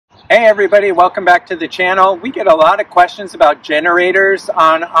Hey everybody, welcome back to the channel. We get a lot of questions about generators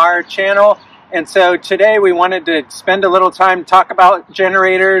on our channel, and so today we wanted to spend a little time to talk about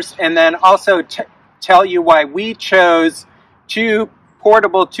generators and then also tell you why we chose two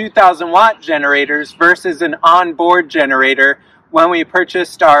portable 2000 watt generators versus an onboard generator when we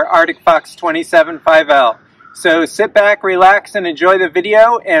purchased our Arctic Fox 275L. So sit back, relax, and enjoy the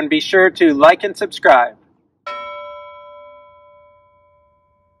video, and be sure to like and subscribe.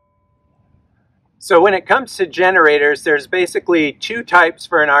 So when it comes to generators, there's basically two types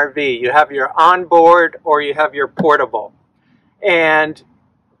for an RV. You have your onboard or you have your portable. And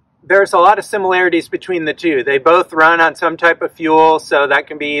there's a lot of similarities between the two. They both run on some type of fuel, so that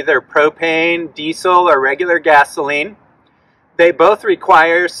can be either propane, diesel, or regular gasoline. They both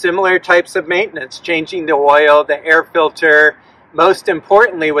require similar types of maintenance, changing the oil, the air filter. Most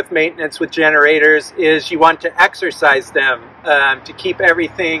importantly with maintenance with generators is you want to exercise them to keep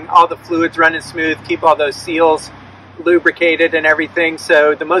everything, all the fluids running smooth, keep all those seals lubricated and everything.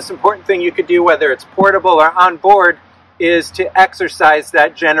 So the most important thing you could do, whether it's portable or on board, is to exercise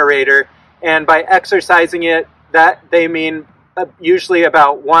that generator. And by exercising it, that they mean usually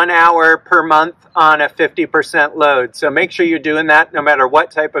about 1 hour per month on a 50% load. So make sure you're doing that no matter what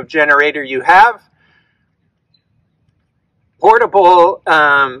type of generator you have. Portable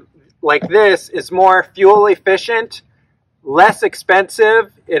like this is more fuel efficient, less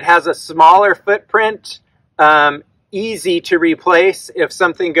expensive. It has a smaller footprint, easy to replace if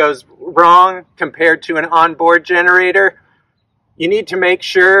something goes wrong compared to an onboard generator. You need to make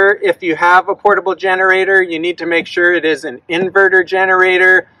sure, if you have a portable generator, you need to make sure it is an inverter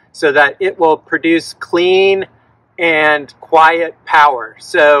generator so that it will produce clean and quiet power.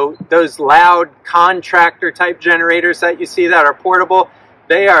 So those loud contractor type generators that you see that are portable,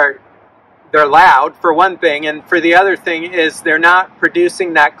 they're loud for one thing, and for the other thing is they're not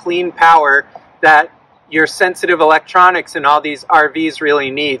producing that clean power that your sensitive electronics and all these RVs really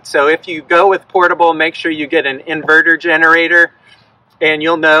need. So if you go with portable, make sure you get an inverter generator, and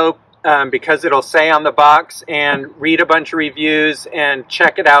you'll know because it'll say on the box, and read a bunch of reviews and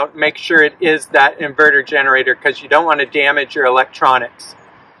check it out. Make sure it is that inverter generator because you don't want to damage your electronics.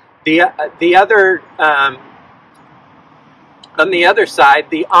 On the other side,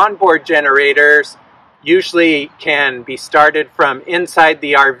 the onboard generators usually can be started from inside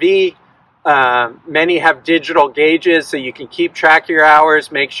the RV. Many have digital gauges so you can keep track of your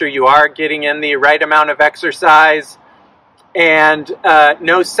hours, make sure you are getting in the right amount of exercise, and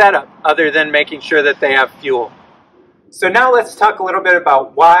no setup other than making sure that they have fuel. So now let's talk a little bit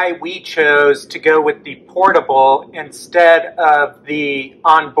about why we chose to go with the portable instead of the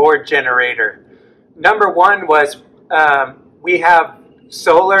onboard generator. Number one was we have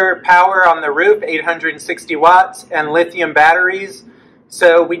solar power on the roof, 860 watts, and lithium batteries.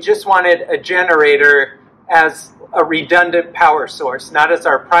 So we just wanted a generator as a redundant power source, not as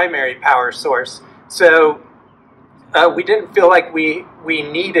our primary power source. So we didn't feel like we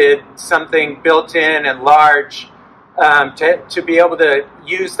needed something built in and large to be able to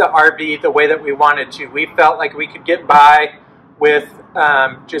use the RV the way that we wanted to. We felt like we could get by with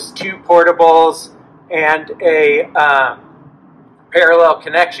just two portables and a parallel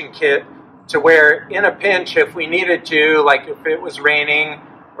connection kit, to where in a pinch, if we needed to, like if it was raining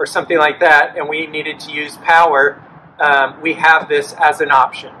or something like that and we needed to use power, we have this as an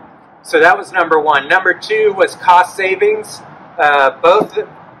option. So that was number one. Number two was cost savings. Both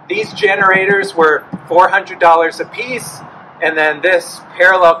these generators were $400 a piece, and then this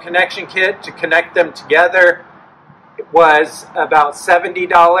parallel connection kit to connect them together was about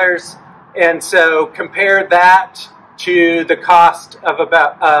 $70. And so compare that to the cost of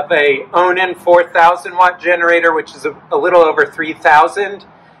a Onan 4,000 watt generator, which is a little over $3,000.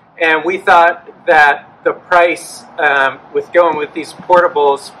 And we thought that the price with going with these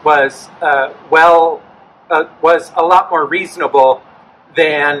portables was was a lot more reasonable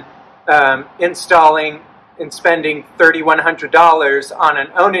than installing and spending $3,100 on an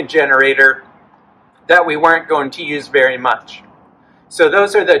Onan generator that we weren't going to use very much. So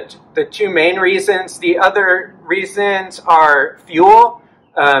those are the two main reasons. The other reasons are fuel.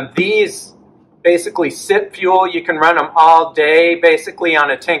 These basically sip fuel. You can run them all day basically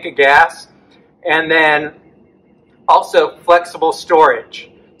on a tank of gas. And then also flexible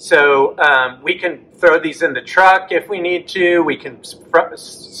storage. So we can throw these in the truck if we need to. We can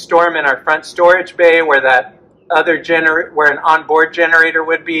store them in our front storage bay where that other where an onboard generator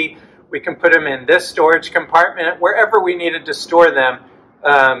would be. We can put them in this storage compartment. Wherever we needed to store them,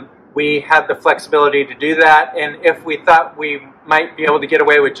 we had the flexibility to do that. And if we thought we might be able to get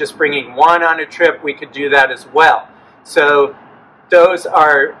away with just bringing one on a trip, we could do that as well. So those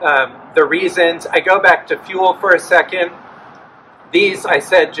are the reasons. I go back to fuel for a second. These, I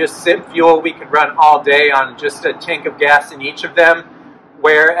said, just SIP fuel. We could run all day on just a tank of gas in each of them.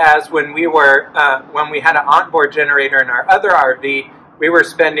 Whereas when we had an onboard generator in our other RV, we were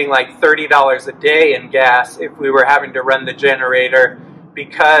spending like $30 a day in gas if we were having to run the generator,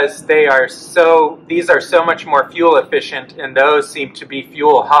 because these are so much more fuel efficient, and those seem to be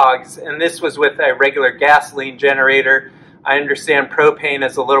fuel hogs. And this was with a regular gasoline generator. I understand propane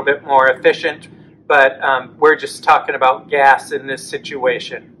is a little bit more efficient, but we're just talking about gas in this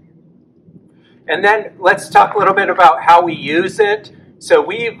situation. And then let's talk a little bit about how we use it. So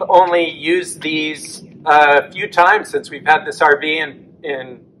we've only used these a few times since we've had this RV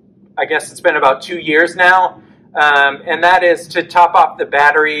in I guess it's been about 2 years now. And that is to top off the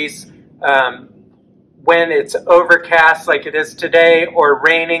batteries when it's overcast like it is today, or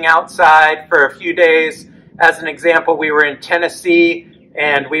raining outside for a few days. As an example, we were in Tennessee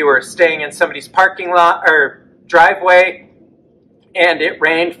and we were staying in somebody's parking lot or driveway, and it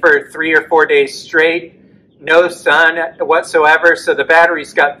rained for 3 or 4 days straight. No sun whatsoever, so the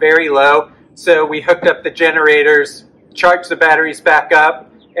batteries got very low. So we hooked up the generators, charged the batteries back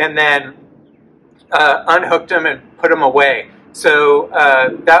up, and then unhooked them and put them away. So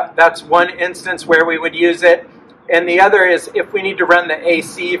that's one instance where we would use it. And the other is if we need to run the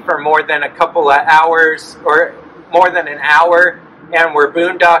AC for more than a couple of hours or more than an hour and we're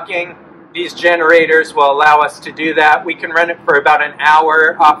boondocking, these generators will allow us to do that. We can run it for about an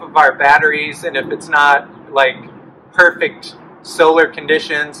hour off of our batteries, and if it's not like perfect solar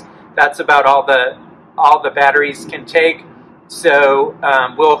conditions, that's about all the batteries can take. So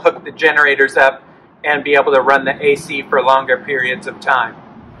we'll hook the generators up and be able to run the AC for longer periods of time.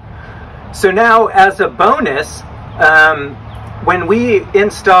 So now, as a bonus, when we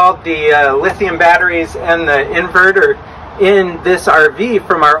installed the lithium batteries and the inverter in this RV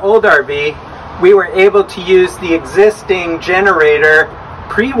from our old RV, we were able to use the existing generator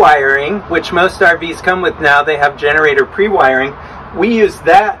pre-wiring, which most RVs come with now. They have generator pre-wiring. We use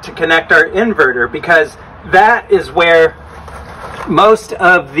that to connect our inverter, because that is where most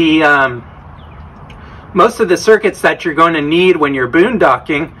of the circuits that you're going to need when you're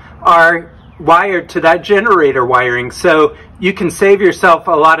boondocking are wired to that generator wiring. So you can save yourself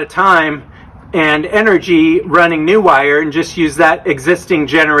a lot of time and energy running new wire and just use that existing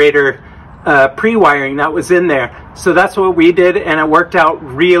generator pre-wiring that was in there. So that's what we did, and it worked out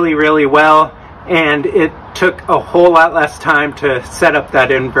really, really well, and it took a whole lot less time to set up that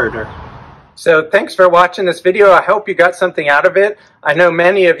inverter. So thanks for watching this video. I hope you got something out of it. I know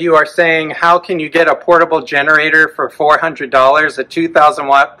many of you are saying, how can you get a portable generator for $400, a 2,000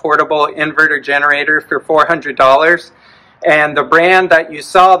 watt portable inverter generator for $400? And the brand that you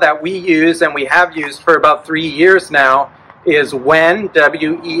saw that we use and we have used for about 3 years now is WEN,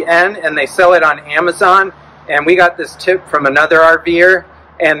 W-E-N, and they sell it on Amazon. And we got this tip from another RVer,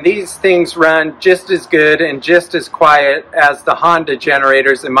 and these things run just as good and just as quiet as the Honda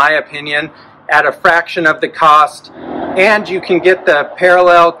generators, in my opinion, at a fraction of the cost. And you can get the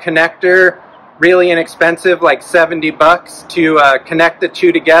parallel connector really inexpensive, like 70 bucks to connect the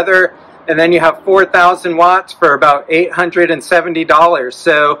two together. And then you have 4,000 watts for about $870.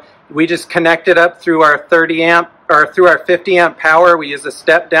 So we just connect it up through our 30 amp or through our 50 amp power. We use a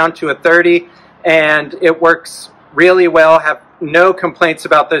step down to a 30, and it works really well. Have no complaints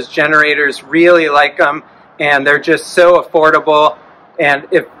about those generators. Really like them, and they're just so affordable. And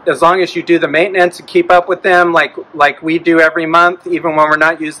as long as you do the maintenance and keep up with them like we do every month, even when we're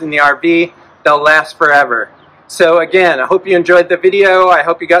not using the RV, they'll last forever. So again, I hope you enjoyed the video. I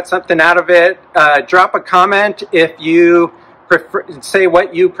hope you got something out of it. Drop a comment if you prefer, say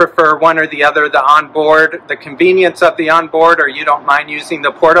what you prefer, one or the other, the onboard, the convenience of the onboard, or you don't mind using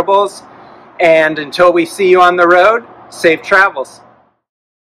the portables. And until we see you on the road, safe travels.